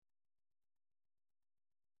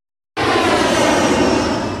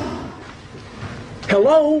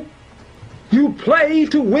Hello? You play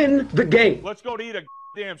to win the game. Let's go to eat a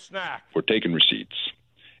damn snack. We're taking receipts,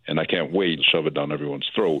 and I can't wait to shove it down everyone's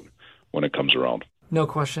throat when it comes around. No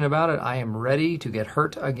question about it. I am ready to get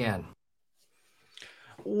hurt again.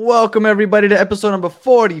 Welcome, everybody, to episode number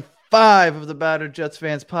 45 of the Battered Jets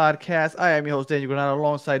Fans Podcast. I am your host, Daniel Granado.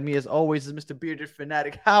 Alongside me, as always, is Mr. Bearded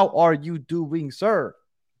Fanatic. How are you doing, sir?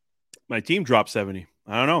 My team dropped 70.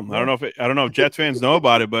 I don't know. I don't know if Jets fans know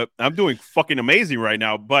about it, but I'm doing fucking amazing right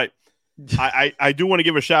now. But I do want to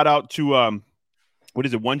give a shout out to what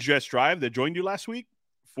is it, One Jets Drive that joined you last week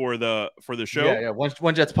for the show. Yeah.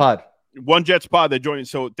 One Jets Pod. One Jets Pod that joined.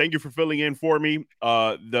 So thank you for filling in for me.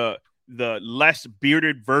 The less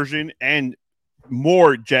bearded version and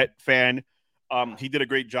more Jet fan. He did a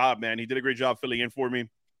great job, man. He did a great job filling in for me.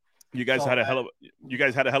 You guys had a hell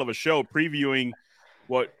of a show previewing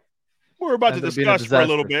what we're about to discuss for a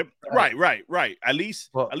little bit. Right. At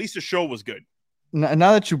least the show was good.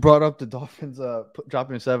 Now that you brought up the Dolphins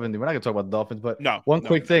dropping 70, we're not gonna talk about the Dolphins, but one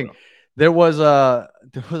quick thing. There was a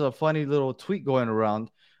funny little tweet going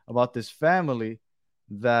around about this family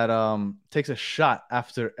that takes a shot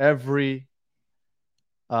after every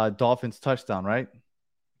Dolphins touchdown, right?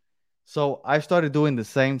 So I started doing the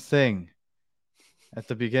same thing at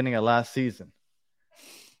the beginning of last season.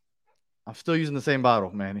 I'm still using the same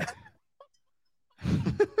bottle, man.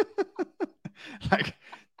 Like,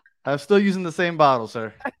 I'm still using the same bottle,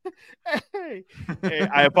 sir. Hey,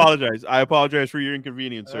 I apologize. I apologize for your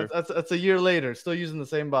inconvenience, sir. That's a year later. Still using the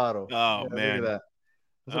same bottle. Oh, man. Look at that.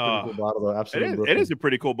 That's a pretty cool bottle, though. Absolutely. It is a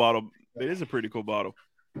pretty cool bottle. It is a pretty cool bottle.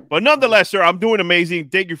 But nonetheless, sir, I'm doing amazing.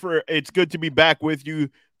 Thank you it's good to be back with you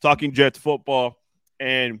talking Jets football.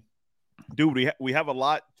 And, dude, we have a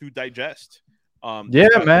lot to digest. Yeah,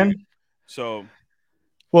 man. So...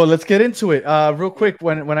 Well, let's get into it. Real quick,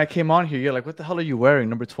 when I came on here, you're like, what the hell are you wearing?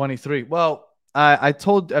 Number 23. Well, I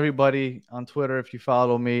told everybody on Twitter, if you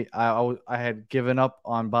follow me, I had given up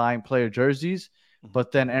on buying player jerseys,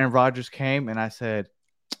 but then Aaron Rodgers came and I said,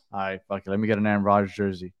 all right, fuck it, let me get an Aaron Rodgers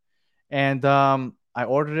jersey. And I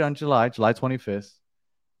ordered it on July 25th.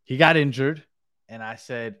 He got injured, and I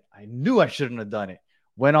said, I knew I shouldn't have done it.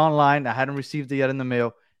 Went online. I hadn't received it yet in the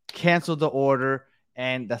mail. Canceled the order,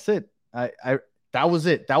 and that's it. That was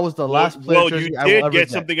it. That was the last player jersey I will ever get. You did get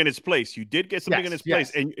something in its place. You did get something in its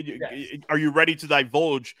place. And are you ready to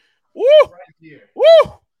divulge? Woo! Right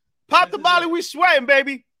Woo! Pop the molly, we sweating,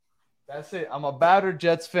 baby. That's it. I'm a battered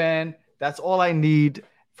Jets fan. That's all I need.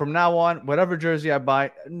 From now on, whatever jersey I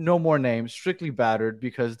buy, no more names, strictly battered,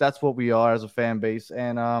 because that's what we are as a fan base.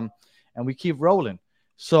 And we keep rolling.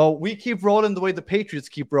 So we keep rolling the way the Patriots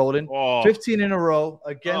keep rolling. 15 in a row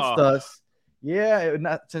against us. Yeah,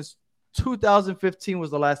 since 2015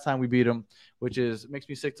 was the last time we beat them, which makes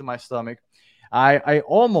me sick to my stomach. I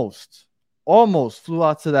almost flew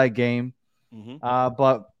out to that game,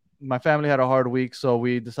 but my family had a hard week, so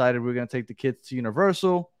we decided we were going to take the kids to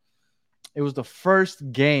Universal. It was the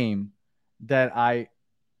first game that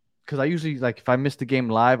because I usually, like, if I miss the game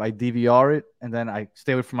live, I DVR it, and then I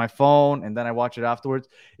stay away from my phone, and then I watch it afterwards.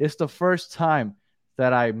 It's the first time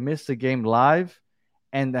that I missed the game live,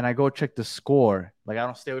 and then I go check the score. Like, I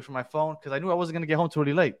don't stay away from my phone because I knew I wasn't going to get home too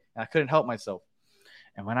really late. And I couldn't help myself.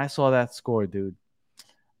 And when I saw that score, dude,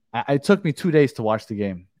 it took me 2 days to watch the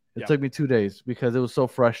game. It took me 2 days because it was so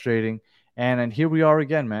frustrating. And here we are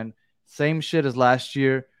again, man. Same shit as last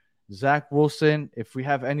year. Zach Wilson, if we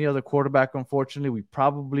have any other quarterback, unfortunately, we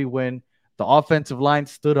probably win. The offensive line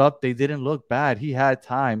stood up. They didn't look bad. He had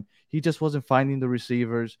time. He just wasn't finding the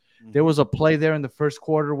receivers. There was a play there in the first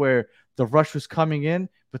quarter where the rush was coming in,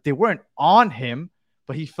 but they weren't on him,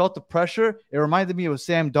 but he felt the pressure. It reminded me of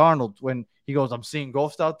Sam Darnold when he goes, I'm seeing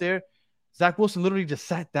ghosts out there. Zach Wilson literally just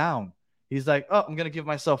sat down. He's like, oh, I'm going to give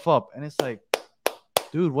myself up. And it's like,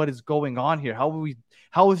 dude, what is going on here?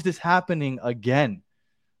 How is this happening again?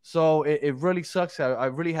 So it really sucks. I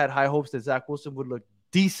really had high hopes that Zach Wilson would look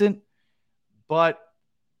decent, but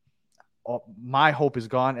my hope is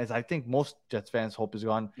gone, as I think most Jets fans' hope is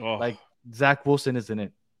gone. Like, Zach Wilson isn't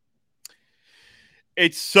it.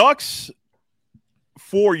 It sucks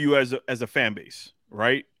for you as a fan base,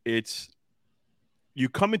 right? You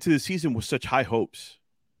come into the season with such high hopes.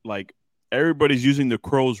 Like, everybody's using the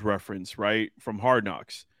Crows reference, right, from Hard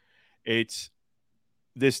Knocks.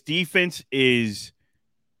 This defense is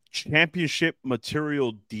championship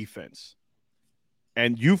material defense.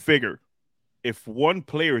 And you figure if one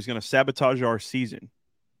player is going to sabotage our season,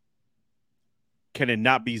 can it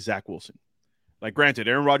not be Zach Wilson? Like, granted,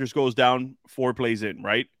 Aaron Rodgers goes down 4 plays in,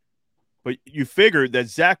 right? But you figure that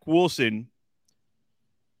Zach Wilson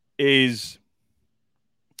is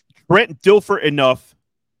Trent Dilfer enough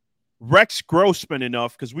Rex Grossman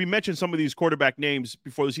enough, because we mentioned some of these quarterback names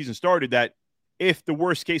before the season started, that if the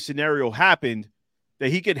worst case scenario happened, that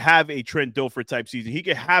he could have a Trent Dilfer type season. He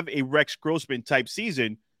could have a Rex Grossman type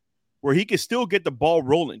season where he could still get the ball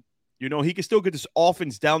rolling. You know, he could still get this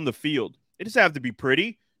offense down the field. It doesn't have to be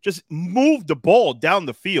pretty. Just move the ball down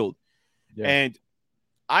the field. Yeah. And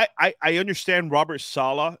I understand Robert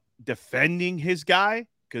Saleh defending his guy,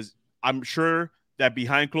 because I'm sure that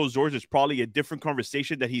behind closed doors is probably a different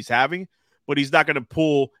conversation that he's having, but he's not going to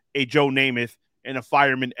pull a Joe Namath and a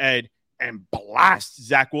Fireman Ed and blast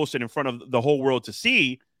Zach Wilson in front of the whole world to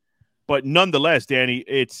see. But nonetheless, Danny,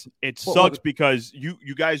 it sucks because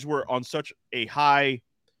you guys were on such a high,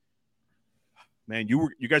 man.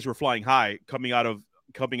 You guys were flying high coming out of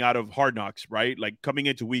Hard Knocks, right? Like coming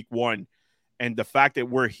into week 1, and the fact that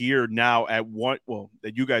we're here now at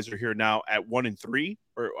that you guys are here now at 1-3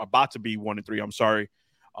 or about to be 1-3. I'm sorry.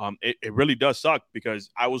 It really does suck,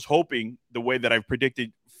 because I was hoping the way that I've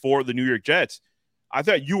predicted for the New York Jets, I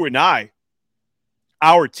thought you and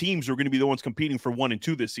our teams were going to be the ones competing for 1 and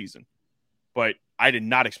 2 this season, but I did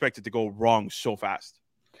not expect it to go wrong so fast.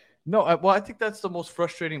 No, well, I think that's the most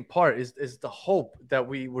frustrating part is the hope that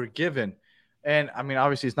we were given. And I mean,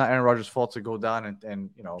 obviously it's not Aaron Rodgers' fault to go down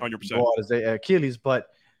and 100%. go out as Achilles, but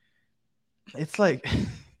it's like,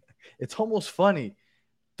 it's almost funny.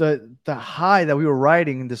 The high that we were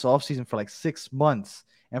riding in this offseason for like 6 months,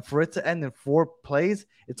 and for it to end in 4 plays,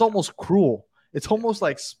 it's almost cruel. It's almost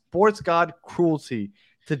like sports god cruelty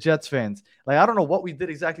to Jets fans. Like, I don't know what we did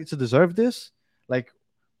exactly to deserve this. Like,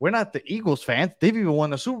 we're not the Eagles fans. They've even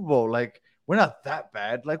won the Super Bowl. Like, we're not that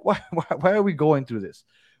bad. Like, why are we going through this?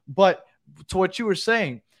 But to what you were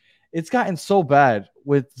saying, it's gotten so bad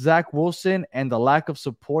with Zach Wilson and the lack of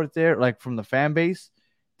support there, like from the fan base,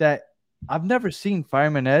 that I've never seen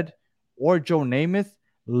Fireman Ed or Joe Namath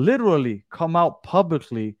literally come out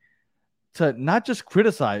publicly to not just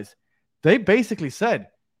criticize. They basically said,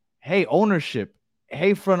 hey, ownership,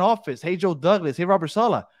 hey, front office, hey, Joe Douglas, hey, Robert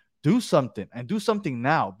Saleh, do something, and do something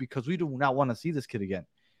now, because we do not want to see this kid again.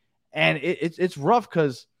 And it's rough,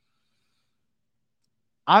 because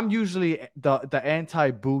I'm usually the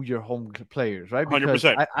anti-boo your home players, right? Because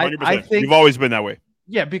 100%. I think you've always been that way.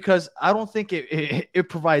 Yeah, because I don't think it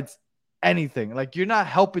provides anything. Like, you're not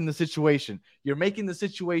helping the situation. You're making the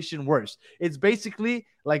situation worse. It's basically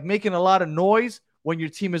like making a lot of noise when your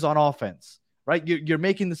team is on offense, right? You're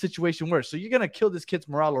making the situation worse. So you're going to kill this kid's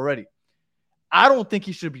morale already. I don't think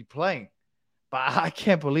he should be playing, but I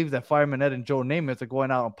can't believe that Fireman Ed and Joe Namath are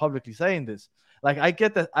going out and publicly saying this. Like, I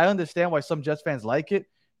get that. I understand why some Jets fans like it.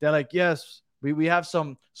 They're like, yes, we have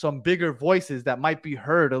some bigger voices that might be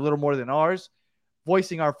heard a little more than ours,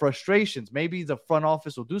 voicing our frustrations. Maybe the front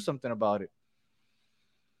office will do something about it.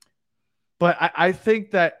 But I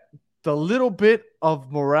think that the little bit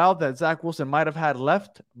of morale that Zach Wilson might have had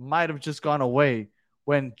left might have just gone away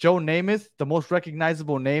when Joe Namath, the most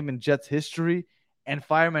recognizable name in Jets history, and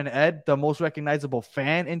Fireman Ed, the most recognizable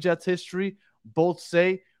fan in Jets history, both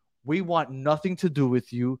say, we want nothing to do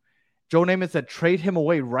with you. Joe Namath said, trade him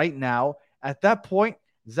away right now. At that point,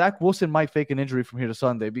 Zach Wilson might fake an injury from here to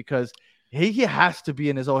Sunday, because he has to be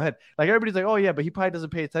in his own head. Like, everybody's like, oh yeah, but he probably doesn't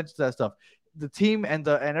pay attention to that stuff. The team and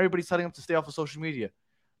everybody's telling him to stay off of social media.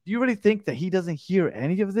 Do you really think that he doesn't hear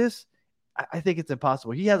any of this? I think it's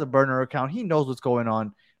impossible. He has a burner account. He knows what's going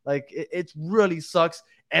on. Like, it really sucks.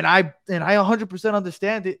 And I 100%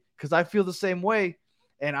 understand it, because I feel the same way.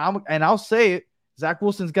 And I'll say it. Zach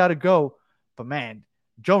Wilson's got to go. But man,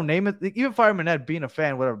 Joe Namath, even Fireman Ed being a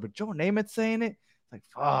fan, whatever, but Joe Namath saying it, like,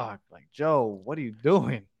 fuck, like, Joe, what are you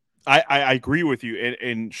doing? I agree with you.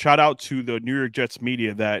 And shout out to the New York Jets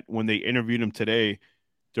media that when they interviewed him today,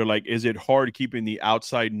 they're like, is it hard keeping the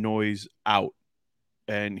outside noise out?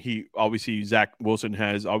 And Zach Wilson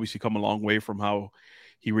has obviously come a long way from how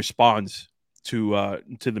he responds to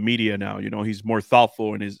the media now. You know, he's more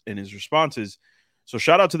thoughtful in his responses. So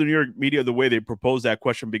shout out to the New York media, the way they proposed that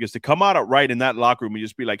question, because to come out outright in that locker room and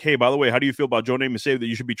just be like, hey, by the way, how do you feel about Joe Namath saying that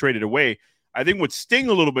you should be traded away? I think would sting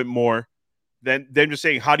a little bit more than just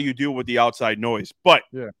saying, how do you deal with the outside noise? But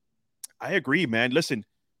yeah, I agree, man. Listen,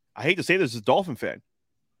 I hate to say this as a Dolphin fan,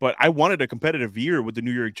 but I wanted a competitive year with the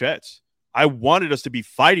New York Jets. I wanted us to be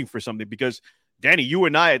fighting for something, because Danny, you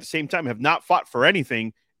and I at the same time have not fought for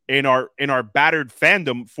anything in our battered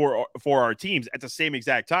fandom for our teams at the same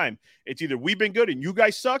exact time. It's either we've been good and you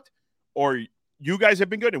guys sucked, or you guys have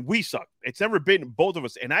been good and we suck. It's never been both of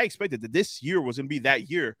us. And I expected that this year was going to be that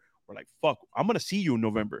year. We're like, fuck, I'm going to see you in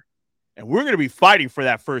November, and we're going to be fighting for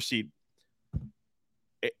that first seed.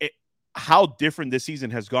 How different this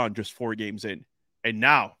season has gone just 4 games in. And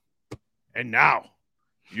now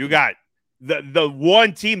you got the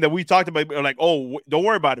one team that we talked about, like, oh, don't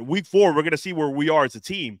worry about it. Week 4, we're gonna see where we are as a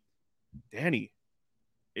team. Danny,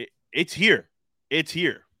 it's here. It's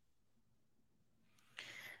here.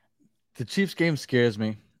 The Chiefs game scares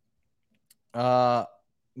me.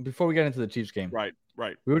 Before we get into the Chiefs game, Right.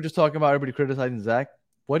 we were just talking about everybody criticizing Zach.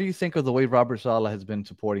 What do you think of the way Robert Saleh has been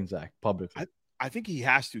supporting Zach publicly? I think he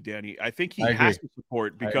has to, Danny. I think he has to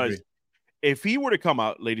support, because if he were to come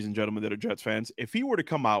out, ladies and gentlemen that are Jets fans, if he were to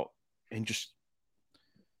come out and just,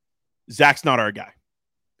 Zach's not our guy.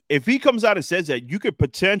 If he comes out and says that, you could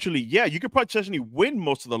potentially win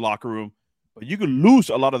most of the locker room, but you could lose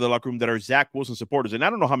a lot of the locker room that are Zach Wilson supporters. And I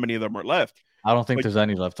don't know how many of them are left. I don't think there's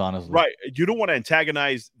any left, honestly. Right. You don't want to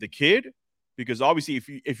antagonize the kid, because obviously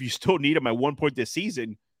if you still need him at one point this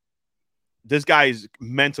season, this guy is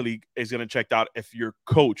mentally going to check out if your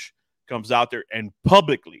coach comes out there and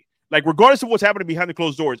publicly, like, regardless of what's happening behind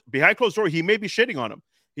closed doors, he may be shitting on him.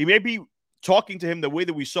 He may be talking to him the way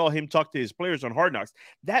that we saw him talk to his players on Hard Knocks.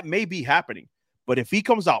 That may be happening. But if he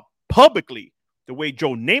comes out publicly the way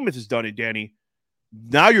Joe Namath has done it, Danny,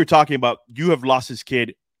 now you're talking about you have lost his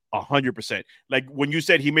kid 100%. Like when you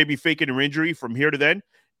said he may be faking an injury from here to then,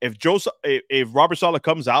 if Robert Saleh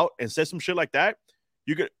comes out and says some shit like that,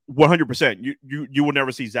 you could 100%. You will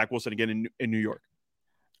never see Zach Wilson again in New York.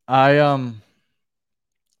 I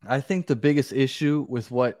think the biggest issue with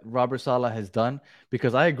what Robert Saleh has done,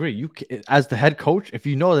 because I agree, you as the head coach, if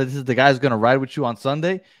you know that this is the guy who's going to ride with you on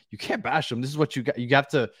Sunday, you can't bash him. This is what you got. You have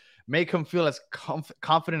to make him feel as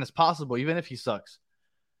confident as possible, even if he sucks.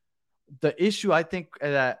 The issue I think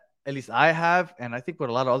that at least I have, and I think what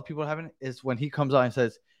a lot of other people are having, is when he comes out and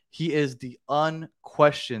says he is the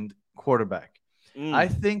unquestioned quarterback. I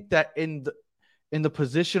think that in the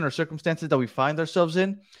position or circumstances that we find ourselves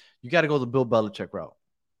in, you got to go the Bill Belichick route.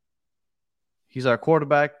 He's our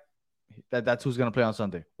quarterback. That's who's going to play on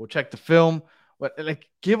Sunday. We'll check the film. But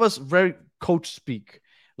give us very coach speak.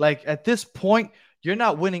 Like, at this point, you're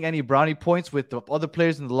not winning any brownie points with the other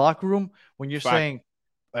players in the locker room when you're saying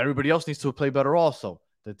everybody else needs to play better also.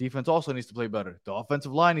 The defense also needs to play better. The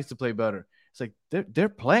offensive line needs to play better. It's like they're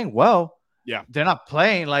playing well. Yeah. They're not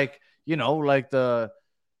playing like the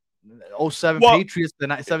 07 Patriots,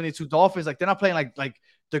 the 72 Dolphins. Like, they're not playing like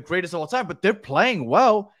the greatest of all time, but they're playing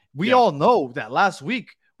well. We all know that last week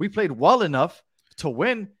we played well enough to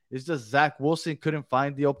win. It's just Zach Wilson couldn't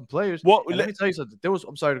find the open players. Well, let me tell you something.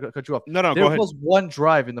 I'm sorry to cut you off. No, go ahead. There was one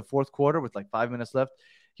drive in the fourth quarter with 5 minutes left.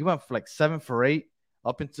 He went for 7 for 8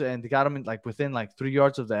 and they got him in within 3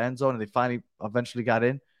 yards of the end zone, and they eventually got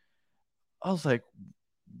in. I was like,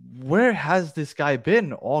 where has this guy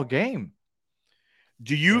been all game?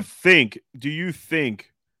 Do you think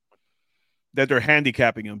that they're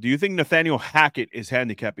handicapping him? Do you think Nathaniel Hackett is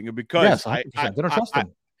handicapping him? Because yes, they don't trust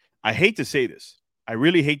him. I hate to say this. I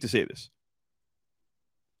really hate to say this.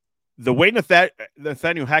 The way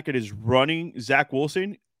Nathaniel Hackett is running Zach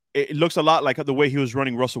Wilson, it looks a lot like the way he was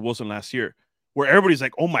running Russell Wilson last year, where everybody's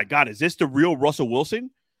like, oh my God, is this the real Russell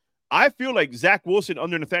Wilson? I feel like Zach Wilson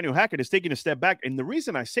under Nathaniel Hackett is taking a step back. And the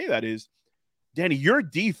reason I say that is, Danny, your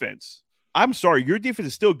defense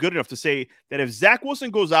is still good enough to say that if Zach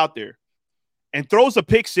Wilson goes out there and throws a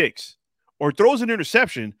pick six or throws an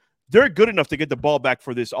interception, they're good enough to get the ball back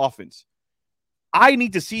for this offense. I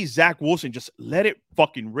need to see Zach Wilson just let it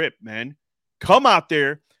fucking rip, man. Come out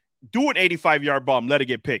there, do an 85-yard bomb, let it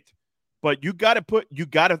get picked. But you got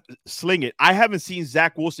to sling it. I haven't seen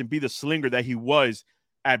Zach Wilson be the slinger that he was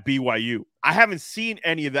at BYU. I haven't seen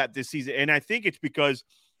any of that this season. And I think it's because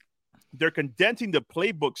they're condensing the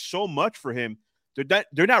playbook so much for him.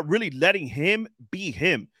 They're not really letting him be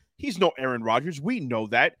him. He's no Aaron Rodgers. We know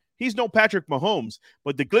that. He's no Patrick Mahomes.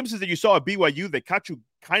 But the glimpses that you saw at BYU that got you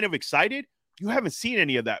kind of excited, you haven't seen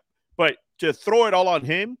any of that. But to throw it all on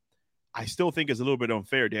him, I still think is a little bit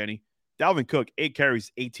unfair, Danny. Dalvin Cook, 8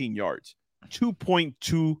 carries, 18 yards,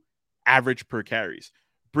 2.2 average per carries.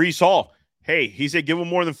 Breece Hall, hey, he said give him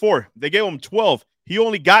more than 4. They gave him 12. He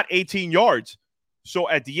only got 18 yards. So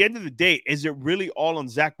at the end of the day, is it really all on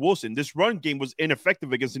Zach Wilson? This run game was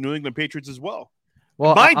ineffective against the New England Patriots as well.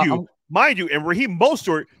 Well, mind you, and Raheem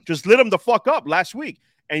Mostert just lit him the fuck up last week.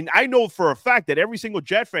 And I know for a fact that every single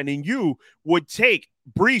Jet fan and you would take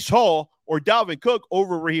Breece Hall or Dalvin Cook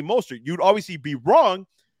over Raheem Mostert. You'd obviously be wrong,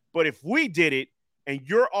 but if we did it and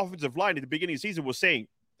your offensive line at the beginning of the season was saying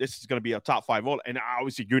this is going to be a top 5 O-line, and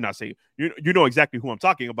obviously you're not saying, you know exactly who I'm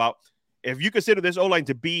talking about. If you consider this O-line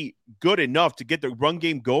to be good enough to get the run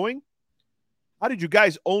game going, how did you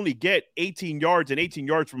guys only get 18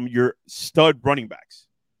 yards from your stud running backs?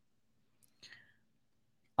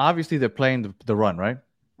 Obviously, they're playing the run, right?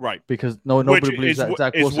 Right. because nobody Which believes is, that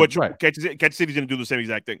Zach is Wilson. what Right. Kansas City's going to do the same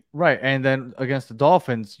exact thing. Right. And then against the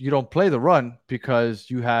Dolphins, you don't play the run because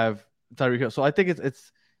you have Tyreek Hill. So I think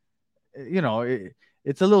it's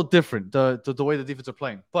it's a little different, the way the defense are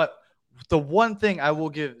playing. But the one thing I will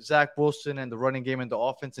give Zach Wilson and the running game and the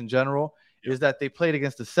offense in general is that they played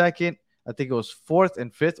against the second, I think it was 4th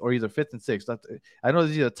and 5th, or either 5th and 6th. I know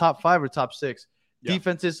it's either top 5 or top 6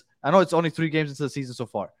 defenses. I know it's only 3 games into the season so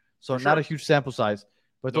far, so not a huge sample size,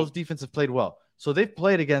 but those defenses played well. So they've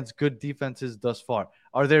played against good defenses thus far.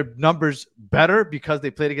 Are their numbers better because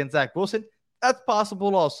they played against Zach Wilson? That's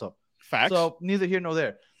possible also. Facts. So neither here nor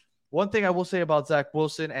there. One thing I will say about Zach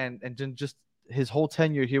Wilson and just his whole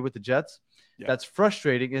tenure here with the Jets that's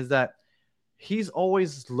frustrating is that he's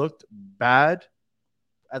always looked bad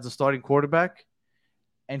as a starting quarterback,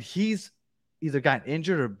 and he's either gotten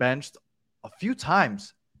injured or benched a few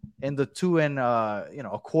times in the 2 and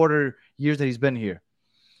a quarter years that he's been here.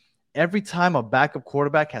 Every time a backup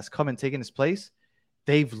quarterback has come and taken his place,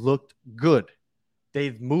 they've looked good.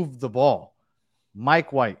 They've moved the ball.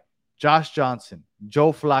 Mike White, Josh Johnson,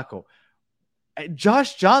 Joe Flacco.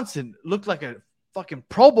 Josh Johnson looked like a fucking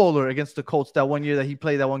Pro Bowler against the Colts that one year that he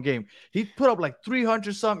played that one game. He put up like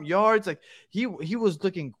 300-something yards. Like he was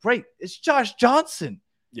looking great. It's Josh Johnson.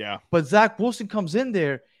 Yeah. But Zach Wilson comes in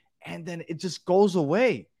there and then it just goes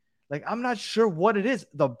away. Like, I'm not sure what it is.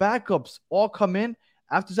 The backups all come in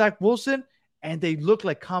after Zach Wilson and they look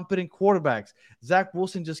like competent quarterbacks. Zach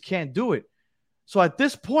Wilson just can't do it. So at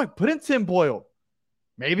this point, put in Tim Boyle.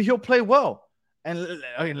 Maybe he'll play well. And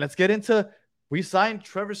let's get into, we signed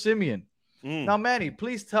Trevor Siemian. Now, Manny,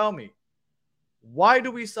 please tell me, why do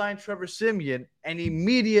we sign Trevor Siemian and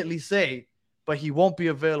immediately say, but he won't be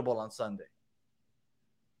available on Sunday?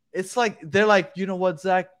 It's like, they're like, you know what,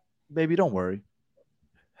 Zach, baby, don't worry.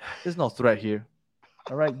 There's no threat here.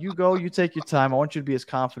 All right, you go, you take your time. I want you to be as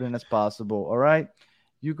confident as possible. All right,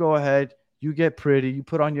 you go ahead. You get pretty. You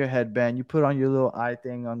put on your headband. You put on your little eye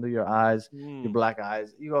thing under your eyes, your black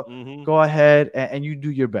eyes. You go ahead and you do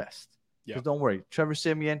your best. Just don't worry. Trevor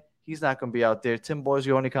Siemian, he's not going to be out there. Tim Boyle's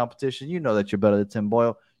your only competition. You know that you're better than Tim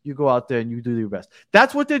Boyle. You go out there and you do your best.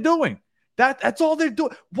 That's what they're doing. That's all they're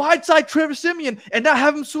doing. Why sign Trevor Siemian and not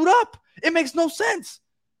have him suit up? It makes no sense.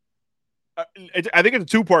 I think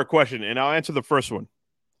it's a 2-part question, and I'll answer the first one.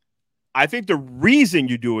 I think the reason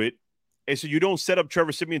you do it is so you don't set up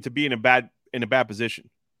Trevor Siemian to be in a bad position.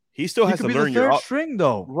 He still has to learn your string,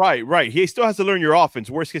 though. Right. He still has to learn your offense.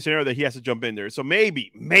 Worst case scenario that he has to jump in there. So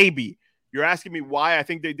maybe you're asking me why I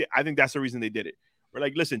think they did. I think that's the reason they did it. We're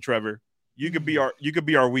like, listen, Trevor, you could be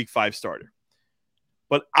our week 5 starter.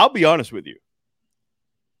 But I'll be honest with you.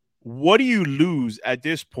 What do you lose at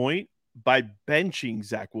this point by benching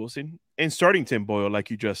Zach Wilson and starting Tim Boyle,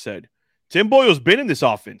 like you just said? Tim Boyle's been in this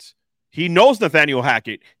offense. He knows Nathaniel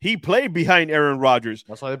Hackett. He played behind Aaron Rodgers.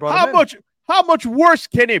 That's why they brought him in. How much worse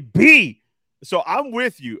can it be? So I'm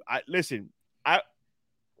with you.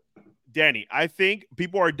 Danny, I think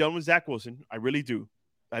people are done with Zach Wilson. I really do.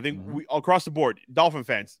 I think we across the board, Dolphin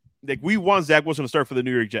fans, like we want Zach Wilson to start for the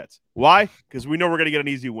New York Jets. Why? Because we know we're going to get an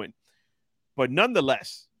easy win. But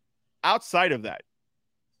nonetheless, outside of that,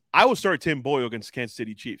 I will start Tim Boyle against Kansas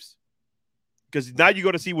City Chiefs. Because now you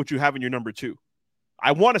got to see what you have in your number 2.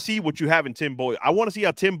 I want to see what you have in Tim Boyle. I want to see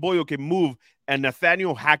how Tim Boyle can move a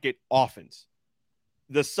Nathaniel Hackett offense.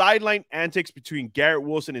 The sideline antics between Garrett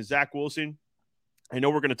Wilson and Zach Wilson, I know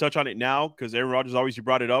we're going to touch on it now because Aaron Rodgers obviously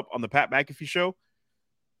brought it up on the Pat McAfee show.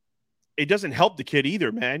 It doesn't help the kid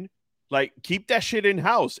either, man. Like, keep that shit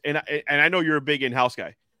in-house. And I know you're a big in-house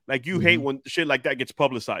guy. Like, you hate when shit like that gets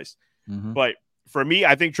publicized. But for me,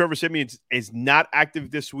 I think Trevor Siemian is not active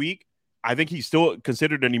this week. I think he's still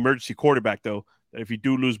considered an emergency quarterback, though. If you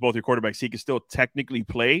do lose both your quarterbacks, he can still technically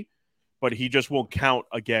play, but he just won't count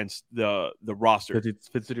against the roster.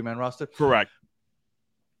 53-man roster? Correct.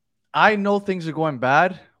 I know things are going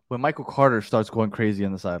bad when Michael Carter starts going crazy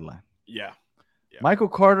on the sideline. Yeah. Michael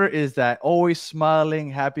Carter is that always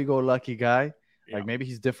smiling, happy-go-lucky guy. Yeah. Like, maybe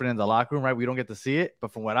he's different in the locker room, right? We don't get to see it,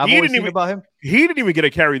 but from what I've always seen about him. He didn't even get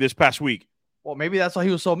a carry this past week. Well, maybe that's why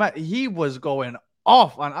he was so mad. He was going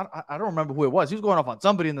off on, I don't remember who it was. He was going off on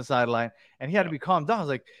somebody in the sideline, and he had to be calmed down. I was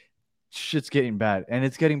like, shit's getting bad, and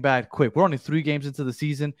it's getting bad quick. We're only 3 games into the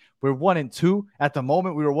season. We're 1-2. At the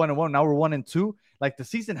moment, we were 1-1. Now we're 1-2. Like, the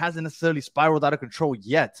season hasn't necessarily spiraled out of control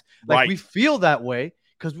yet. Like, we feel that way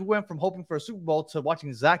because we went from hoping for a Super Bowl to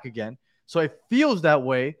watching Zach again. So it feels that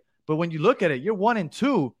way. But when you look at it, you're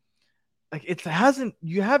 1-2. Like,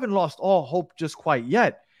 you haven't lost all hope just quite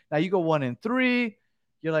yet. Now you go 1-3.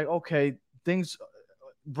 You're like, okay,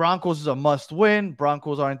 Broncos is a must win.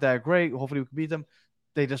 Broncos aren't that great. Hopefully we can beat them.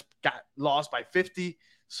 They just got lost by 50.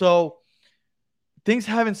 So things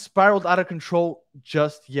haven't spiraled out of control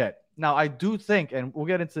just yet. Now, I do think, and we'll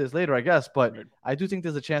get into this later, I guess, but I do think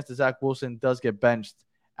there's a chance that Zach Wilson does get benched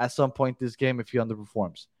at some point this game if he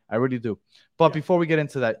underperforms. I really do. But before we get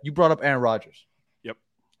into that, you brought up Aaron Rodgers. Yep.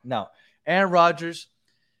 Now, Aaron Rodgers,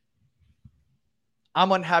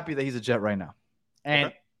 I'm unhappy that he's a Jet right now.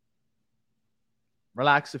 And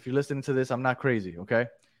relax, if you're listening to this, I'm not crazy, okay?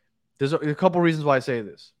 There's a couple reasons why I say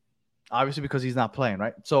this. Obviously, because he's not playing,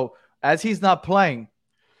 right? So, as he's not playing,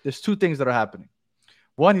 there's two things that are happening.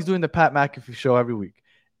 One, he's doing the Pat McAfee show every week.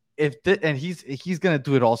 And he's going to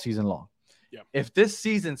do it all season long. Yeah. If this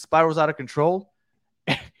season spirals out of control,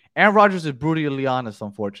 Aaron Rodgers is brutally honest,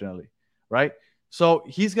 unfortunately, right? So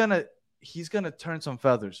he's gonna turn some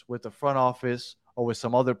feathers with the front office or with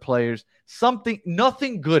some other players.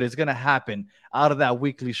 Nothing good is gonna happen out of that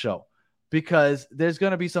weekly show because there's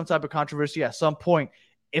gonna be some type of controversy at some point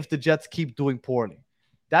if the Jets keep doing poorly.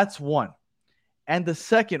 That's one. And the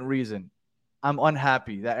second reason I'm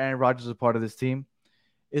unhappy that Aaron Rodgers is a part of this team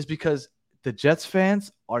is because the Jets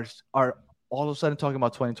fans are all of a sudden talking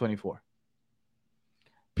about 2024.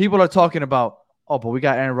 People are talking about, oh, but we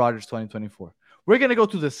got Aaron Rodgers 2024. We're going to go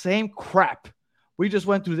through the same crap we just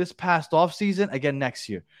went through this past offseason again next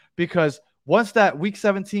year. Because once that Week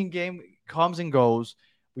 17 game comes and goes,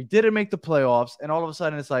 we didn't make the playoffs, and all of a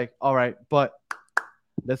sudden it's like, all right, but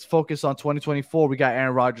let's focus on 2024. We got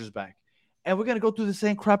Aaron Rodgers back. And we're going to go through the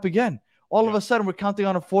same crap again. All of a sudden we're counting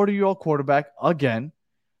on a 40-year-old quarterback again.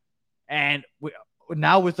 And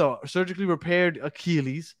now with a surgically repaired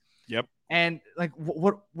Achilles. Yep. And like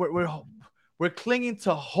we're clinging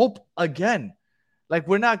to hope again. Like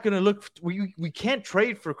we're not gonna look. We can't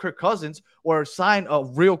trade for Kirk Cousins or sign a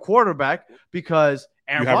real quarterback because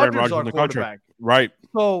Aaron Rodgers is our quarterback. Right.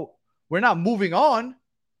 So we're not moving on.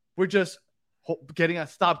 We're just getting a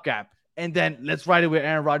stopgap, and then let's ride it with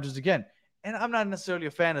Aaron Rodgers again. And I'm not necessarily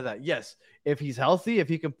a fan of that. Yes, if he's healthy, if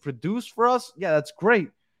he can produce for us, yeah, that's great.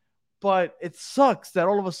 But it sucks that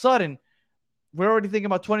all of a sudden we're already thinking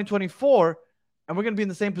about 2024, and we're going to be in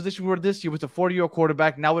the same position we were this year with a 40-year-old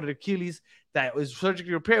quarterback, now with an Achilles that was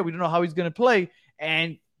surgically repaired. We don't know how he's going to play,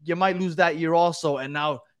 and you might lose that year also. And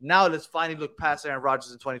now let's finally look past Aaron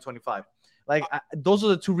Rodgers in 2025. Like, those are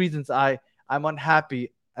the two reasons I'm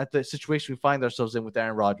unhappy at the situation we find ourselves in with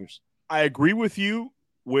Aaron Rodgers. I agree with you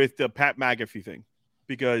with the Pat McAfee thing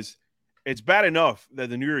because it's bad enough that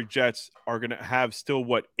the New York Jets are going to have still,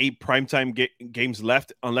 8 primetime games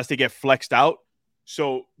left unless they get flexed out.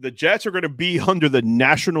 So the Jets are going to be under the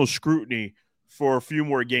national scrutiny for a few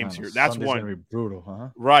more games here. That's Sunday's one. Gonna be brutal, huh?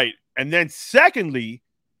 Right. And then secondly,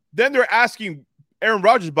 then they're asking Aaron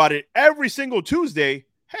Rodgers about it every single Tuesday.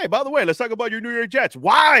 Hey, by the way, let's talk about your New York Jets.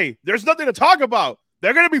 Why? There's nothing to talk about.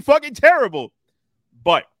 They're going to be fucking terrible.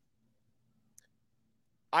 But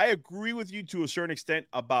I agree with you to a certain extent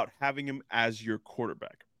about having him as your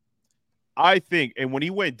quarterback. I think, and when he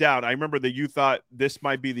went down, I remember that you thought this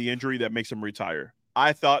might be the injury that makes him retire.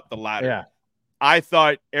 I thought the latter. Yeah. I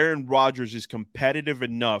thought Aaron Rodgers is competitive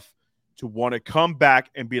enough to want to come back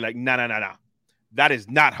and be like, no. That is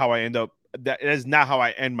not how I end up. That is not how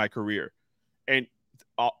I end my career. And,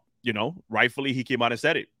 rightfully he came out and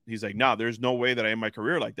said it. He's like, no, there's no way that I end my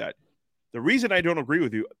career like that. The reason I don't agree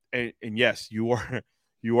with you, and yes, you are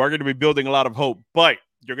going to be building a lot of hope, but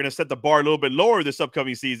you're going to set the bar a little bit lower this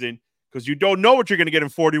upcoming season because you don't know what you're going to get in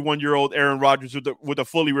 41-year-old Aaron Rodgers with a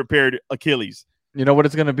fully repaired Achilles. You know what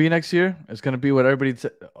it's going to be next year? It's going to be what everybody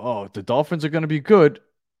said. Oh, the Dolphins are going to be good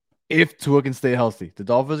if Tua can stay healthy. The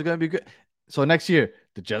Dolphins are going to be good. So next year,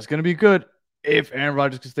 the Jets are going to be good if Aaron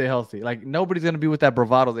Rodgers can stay healthy. Like, nobody's going to be with that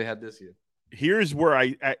bravado they had this year. Here's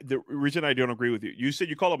where the reason I don't agree with you. You said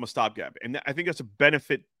you call him a stopgap, and I think that's a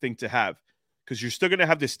benefit thing to have because you're still going to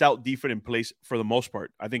have this stout defense in place for the most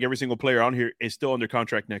part. I think every single player on here is still under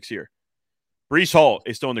contract next year. Breece Hall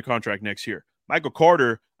is still under contract next year. Michael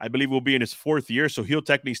Carter, I believe, will be in his 4th year, so he'll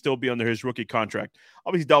technically still be under his rookie contract.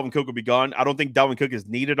 Obviously, Dalvin Cook will be gone. I don't think Dalvin Cook is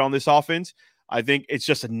needed on this offense. I think it's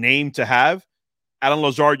just a name to have. Alan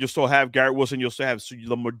Lazard, you'll still have Garrett Wilson. You'll still have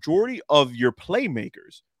the majority of your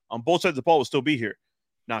playmakers on both sides of the ball will still be here.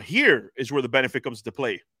 Now, here is where the benefit comes into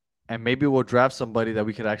play. And maybe we'll draft somebody that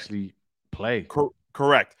we could actually play.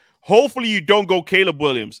 Correct. Hopefully you don't go Caleb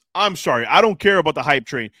Williams. I'm sorry. I don't care about the hype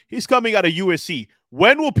train. He's coming out of USC.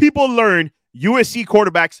 When will people learn USC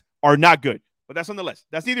quarterbacks are not good? But that's on the list.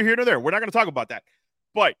 That's neither here nor there. We're not going to talk about that.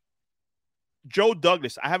 But Joe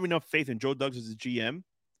Douglas, I have enough faith in Joe Douglas as a GM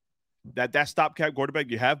that stopgap quarterback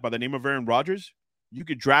you have by the name of Aaron Rodgers, you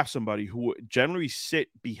could draft somebody who would generally sit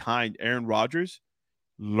behind Aaron Rodgers,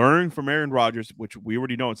 learn from Aaron Rodgers, which we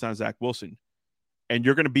already know it's not Zach Wilson, and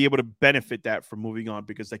you're going to be able to benefit that from moving on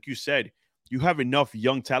because, like you said, you have enough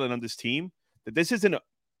young talent on this team that this isn't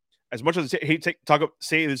as much as I hate to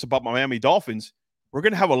say this about Miami Dolphins. We're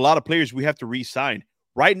going to have a lot of players we have to re-sign.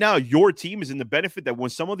 Right now, your team is in the benefit that when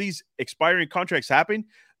some of these expiring contracts happen,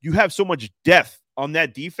 you have so much depth on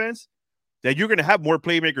that defense that you're going to have more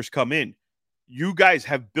playmakers come in. You guys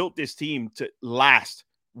have built this team to last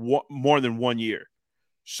more than 1 year.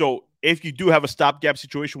 So if you do have a stopgap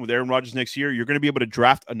situation with Aaron Rodgers next year, you're going to be able to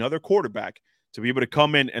draft another quarterback to be able to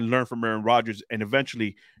come in and learn from Aaron Rodgers, and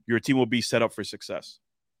eventually your team will be set up for success.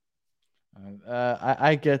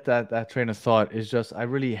 I get that train of thought. Is just I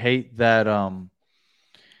really hate that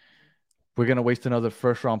we're gonna waste another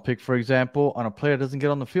first round pick, for example, on a player that doesn't get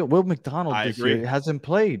on the field. Will McDonald this year hasn't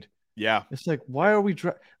played. Yeah, it's like, why are we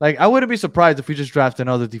I wouldn't be surprised if we just draft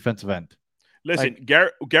another defensive end. Listen,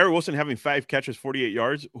 Garrett Wilson having 5 catches, 48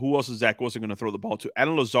 yards. Who else is Zach Wilson going to throw the ball to?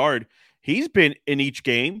 Alan Lazard, he's been in each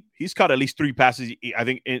game. He's caught at least 3 passes, I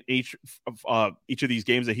think, in each of these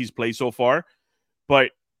games that he's played so far.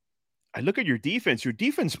 But I look at your defense. Your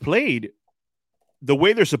defense played the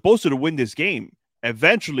way they're supposed to win this game.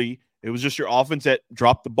 Eventually, it was just your offense that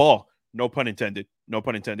dropped the ball. No pun intended. No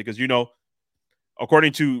pun intended. Because,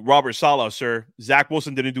 according to Robert Saleh, sir, Zach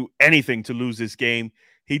Wilson didn't do anything to lose this game.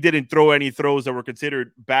 He didn't throw any throws that were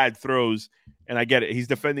considered bad throws. And I get it. He's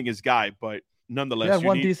defending his guy. But nonetheless. Yeah,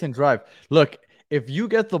 one decent drive. Look, if you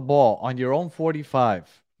get the ball on your own 45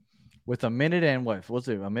 with a minute and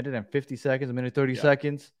a minute and 50 seconds, a minute 30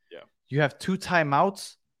 seconds. Yeah. You have 2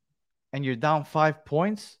 timeouts and you're down 5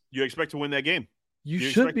 points. You expect to win that game. You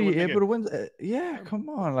should be able to win. Yeah, come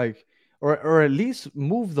on. Or at least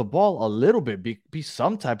move the ball a little bit, be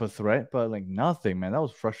some type of threat, but nothing, man. That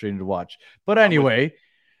was frustrating to watch. But anyway,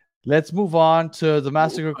 let's move on to the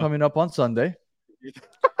massacre coming up on Sunday.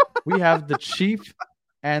 We have the Chiefs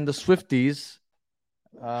and the Swifties.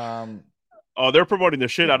 They're promoting the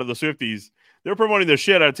shit out of the Swifties. They're promoting the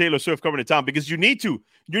shit out of Taylor Swift coming to town because you need to.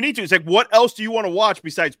 It's like, what else do you want to watch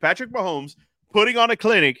besides Patrick Mahomes putting on a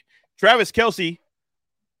clinic, Travis Kelce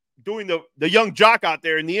doing the young jock out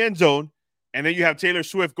there in the end zone, and then you have Taylor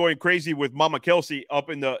Swift going crazy with Mama Kelce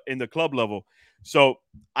up in the club level. So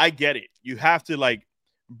I get it. You have to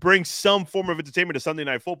bring some form of entertainment to Sunday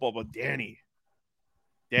Night Football. But Danny,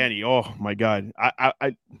 oh my God,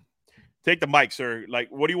 I take the mic, sir.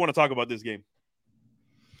 What do you want to talk about this game?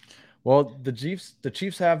 Well, the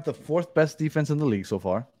Chiefs have the 4th best defense in the league so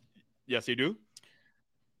far. Yes, they do.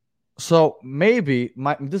 So maybe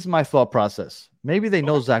this is my thought process. Maybe they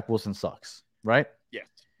know Zach Wilson sucks, right? Yes.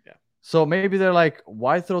 Yeah. So maybe they're like,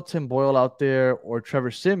 why throw Tim Boyle out there or Trevor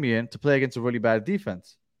Siemian to play against a really bad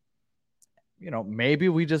defense? Maybe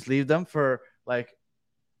we just leave them for the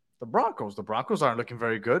Broncos. The Broncos aren't looking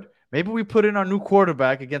very good. Maybe we put in our new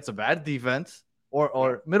quarterback against a bad defense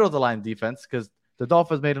or middle of the line defense because the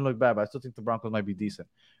Dolphins made him look bad, but I still think the Broncos might be decent.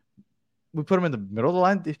 We put him in the middle of the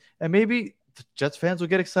line, and maybe the Jets fans will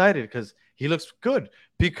get excited because he looks good.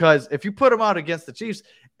 Because if you put him out against the Chiefs,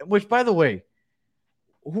 which, by the way,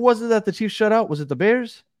 who was it that the Chiefs shut out? Was it the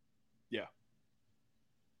Bears? Yeah.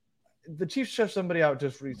 The Chiefs shut somebody out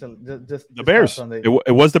just recently. The Bears.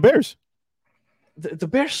 It was the Bears. The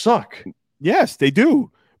Bears suck. Yes, they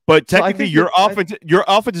do. But technically, your offense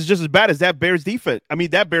is just as bad as that Bears defense. I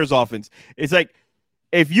mean, that Bears offense. It's like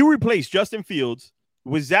if you replace Justin Fields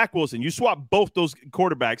with Zach Wilson, you swap both those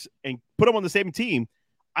quarterbacks and put them on the same team,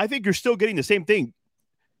 I think you're still getting the same thing.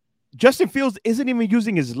 Justin Fields isn't even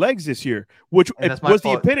using his legs this year, which was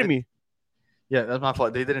the epitome. That's my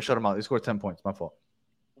fault. They didn't shut him out. They scored 10 points. My fault.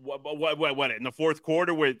 What in the 4th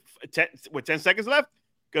quarter with 10 seconds left?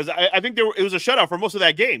 Because I think it was a shutout for most of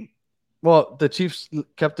that game. Well, the Chiefs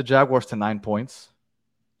kept the Jaguars to 9 points.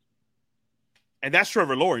 And that's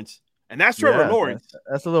Trevor Lawrence. That's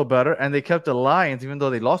a little better. And they kept the Lions, even though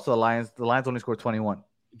they lost to the Lions only scored 21.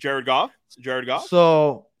 Jared Goff.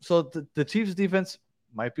 So the Chiefs defense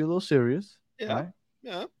might be a little serious. Yeah. Right?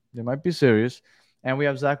 Yeah. They might be serious. And we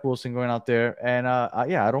have Zach Wilson going out there. And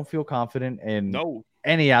I don't feel confident in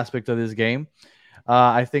any aspect of this game.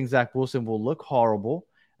 I think Zach Wilson will look horrible.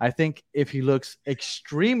 I think if he looks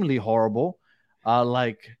extremely horrible,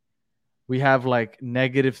 we have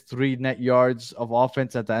 -3 net yards of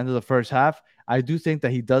offense at the end of the first half, I do think that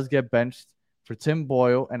he does get benched for Tim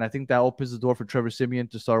Boyle, and I think that opens the door for Trevor Siemian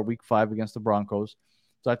to start Week 5 against the Broncos.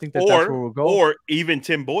 So I think that's where we'll go. Or even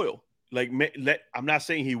Tim Boyle. I'm not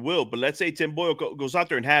saying he will, but let's say Tim Boyle goes out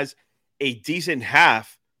there and has a decent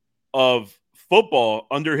half of football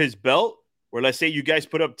under his belt, where let's say you guys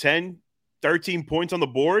put up 10, 13 points on the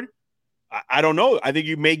board. I don't know. I think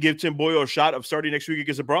you may give Tim Boyle a shot of starting next week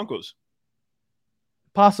against the Broncos.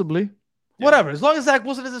 Possibly. Whatever. As long as Zach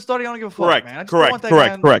Wilson isn't starting, I don't give a fuck, man. I just don't want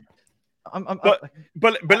that Correct. guy.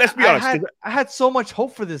 But let's be honest. I had so much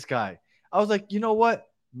hope for this guy. I was like, you know what?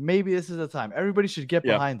 Maybe this is the time. Everybody should get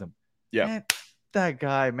behind him. Yeah. Man, that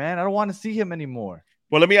guy, man. I don't want to see him anymore.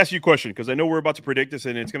 Well, let me ask you a question, because I know we're about to predict this,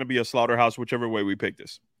 and it's going to be a slaughterhouse whichever way we pick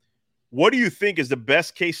this. What do you think is the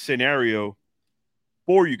best case scenario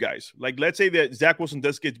for you guys? Like, let's say that Zach Wilson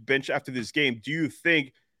does get benched after this game. Do you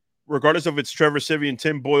think, regardless of it's Trevor Siemian,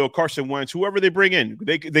 Tim Boyle, Carson Wentz, whoever they bring in,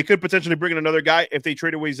 they could potentially bring in another guy if they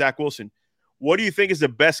trade away Zach Wilson? What do you think is the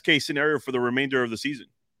best case scenario for the remainder of the season?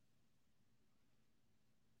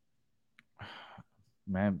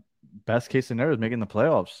 Man, best case scenario is making the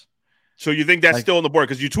playoffs. So you think that's still on the board?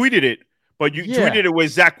 Because you tweeted it, but you tweeted it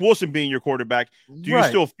with Zach Wilson being your quarterback. Do you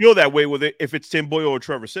still feel that way with it if it's Tim Boyle or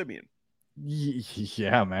Trevor Siemian?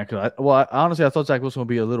 Yeah, man. Honestly, I thought Zach Wilson would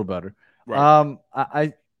be a little better. Right.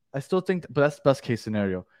 I still think but that's best case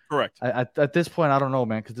scenario. Correct. At this point, I don't know,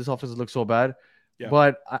 man, because this offense looks so bad. Yeah.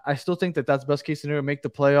 But I still think that's best case scenario. Make the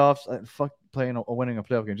playoffs. Fuck playing or winning a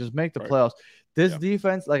playoff game. Just make the playoffs. This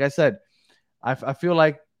defense, like I said, I feel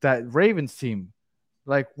like that Ravens team,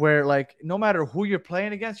 like where like no matter who you're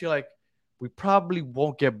playing against, you're like, we probably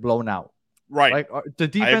won't get blown out. Right. Like the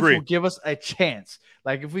defense will give us a chance.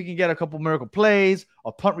 Like if we can get a couple miracle plays,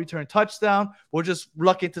 a punt return touchdown, we'll just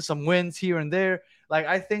luck into some wins here and there. Like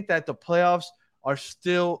I think that the playoffs are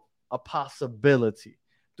still a possibility.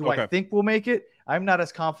 Do I think we'll make it? I'm not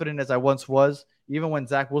as confident as I once was. Even when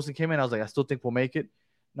Zach Wilson came in, I was like, I still think we'll make it.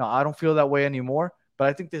 No, I don't feel that way anymore. But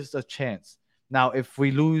I think there's a chance. Now, if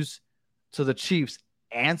we lose to the Chiefs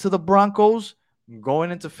and to the Broncos going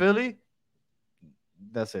into Philly,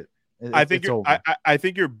 that's it. I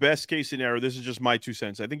think your best case scenario, this is just my 2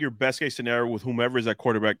 cents. I think your best case scenario with whomever is at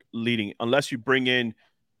quarterback leading, unless you bring in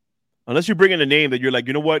a name that you're like,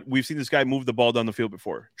 you know what, we've seen this guy move the ball down the field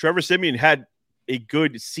before. Trevor Siemian had a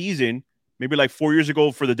good season, maybe like 4 years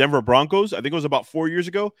ago for the Denver Broncos. I think it was about 4 years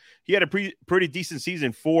ago. He had a pretty decent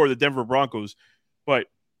season for the Denver Broncos, but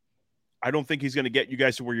I don't think he's going to get you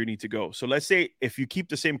guys to where you need to go. So let's say if you keep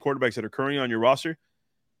the same quarterbacks that are currently on your roster,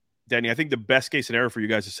 Danny, I think the best case scenario for you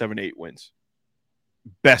guys is 7 to 8 wins.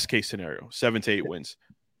 Best case scenario, 7 to 8 wins.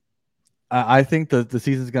 I think the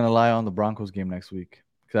season's going to lie on the Broncos game next week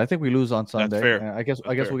because I think we lose on Sunday. That's fair. I guess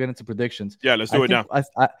we'll get into predictions. Yeah, let's do it now.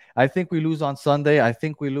 I think we lose on Sunday. I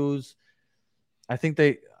think we lose. I think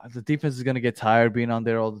the defense is going to get tired being on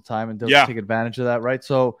there all the time, and they'll take advantage of that, right?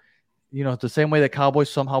 So, the same way the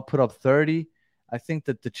Cowboys somehow put up 30, I think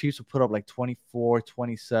that the Chiefs will put up like 24,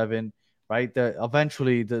 27. Right,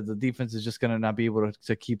 eventually the defense is just going to not be able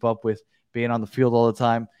to keep up with being on the field all the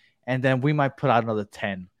time, and then we might put out another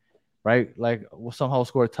 10, right? Like we'll somehow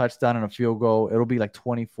score a touchdown and a field goal. It'll be like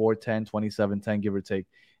 24-10, 27-10, give or take.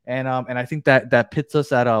 And I think that pits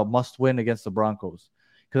us at a must-win against the Broncos,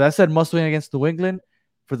 because I said must-win against New England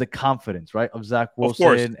for the confidence, right, of Zach Wilson,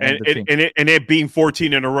 of course, and it being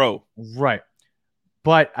 14 in a row, right?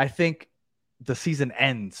 But I think the season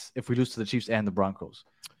ends if we lose to the Chiefs and the Broncos.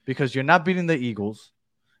 Because you're not beating the Eagles.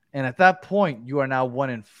 And at that point, you are now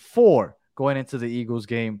 1-4 going into the Eagles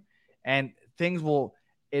game. And things will,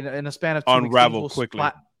 in a span of 2 weeks, unravel quickly.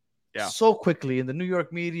 So quickly. In the New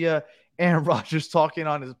York media, Aaron Rodgers talking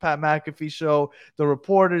on his Pat McAfee show. The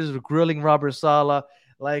reporters are grilling Robert Saleh.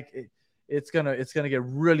 Like, it's gonna get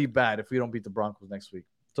really bad if we don't beat the Broncos next week.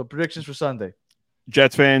 So predictions for Sunday.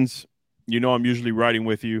 Jets fans, I'm usually riding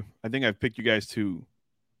with you. I think I've picked you guys to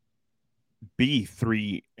be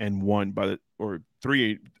 3-1 by the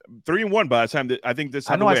 3-1 by the time that I think this.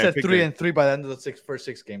 I know I said 3-3 by the end of the first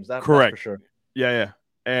 6 games. That's correct for sure. Yeah.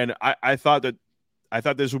 And I thought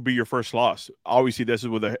this would be your first loss. Obviously, this is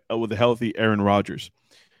with a healthy Aaron Rodgers.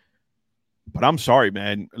 But I'm sorry,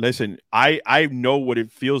 man. Listen, I know what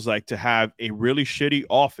it feels like to have a really shitty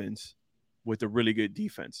offense with a really good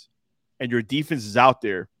defense, and your defense is out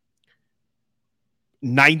there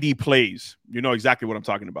 90 plays. You know exactly what I'm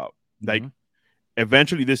talking about. Like,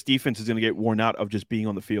 eventually this defense is going to get worn out of just being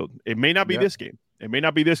on the field. It may not be this game.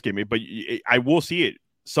 But I will see it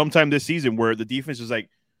sometime this season where the defense is like,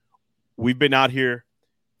 we've been out here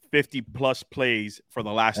 50-plus plays for the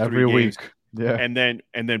last every 3 games. Week. Yeah. And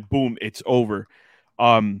then boom, it's over.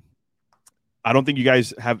 I don't think you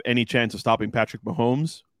guys have any chance of stopping Patrick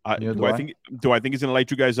Mahomes. Do I think he's going to light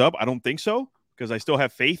you guys up? I don't think so, because I still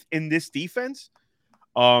have faith in this defense.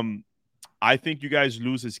 I think you guys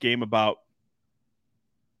lose this game about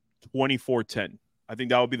 24-10. I think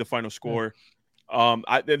that would be the final score.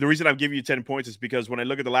 The reason I'm giving you 10 points is because when I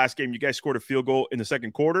look at the last game, you guys scored a field goal in the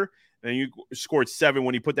second quarter, and you scored 7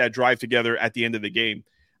 when you put that drive together at the end of the game.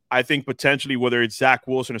 I think potentially whether it's Zach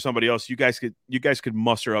Wilson or somebody else, you guys could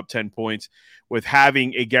muster up 10 points with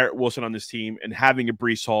having a Garrett Wilson on this team and having a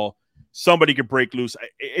Breece Hall. Somebody could break loose.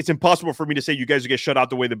 It's impossible for me to say you guys would get shut out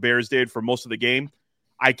the way the Bears did for most of the game.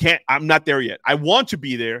 I'm not there yet. I want to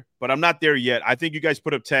be there, but I'm not there yet. I think you guys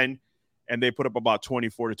put up 10 and they put up about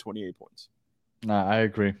 24 to 28 points. Nah, I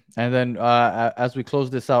agree. And then as we close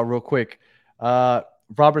this out real quick,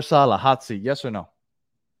 Robert Saleh, hot seat, yes or no?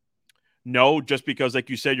 No, just because,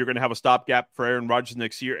 like you said, you're going to have a stopgap for Aaron Rodgers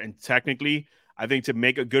next year. And technically, I think to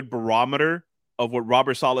make a good barometer of what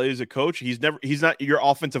Robert Saleh is a coach, he's not your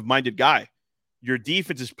offensive-minded guy. Your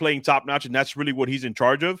defense is playing top-notch, and that's really what he's in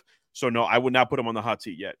charge of. So, no, I would not put him on the hot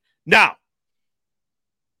seat yet. Now,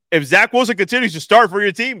 if Zach Wilson continues to start for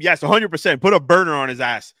your team, yes, 100%. Put a burner on his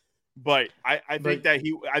ass. But I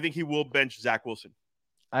think he will bench Zach Wilson.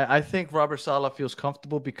 I think Robert Saleh feels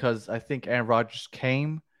comfortable because I think Aaron Rodgers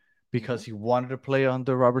came because he wanted to play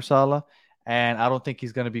under Robert Saleh. And I don't think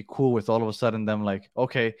he's going to be cool with all of a sudden them like,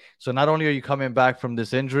 okay, so not only are you coming back from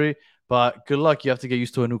this injury, but good luck. You have to get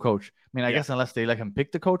used to a new coach. I mean, I guess unless they let him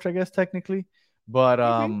pick the coach, I guess, technically. But,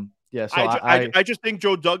 yeah. So I just think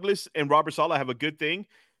Joe Douglas and Robert Saleh have a good thing.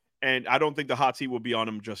 And I don't think the hot seat will be on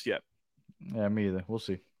him just yet. Yeah, me either. We'll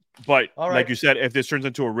see. But like you said, if this turns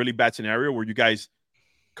into a really bad scenario where you guys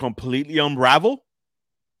completely unravel,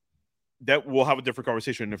 that we'll have a different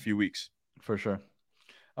conversation in a few weeks. For sure.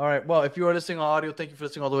 All right. Well, if you are listening on audio, thank you for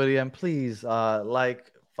listening all the way to the end. Please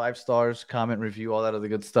like, 5 stars, comment, review, all that other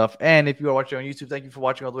good stuff. And if you are watching on YouTube, thank you for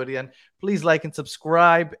watching all the way to the end. Please like and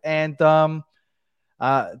subscribe. And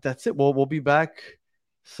that's it. We'll be back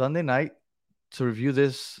Sunday night to review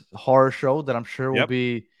this horror show that I'm sure will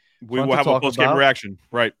be. We will have a post-game reaction,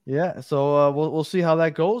 right? Yeah. So we'll see how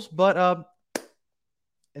that goes. But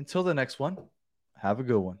until the next one, have a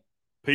good one.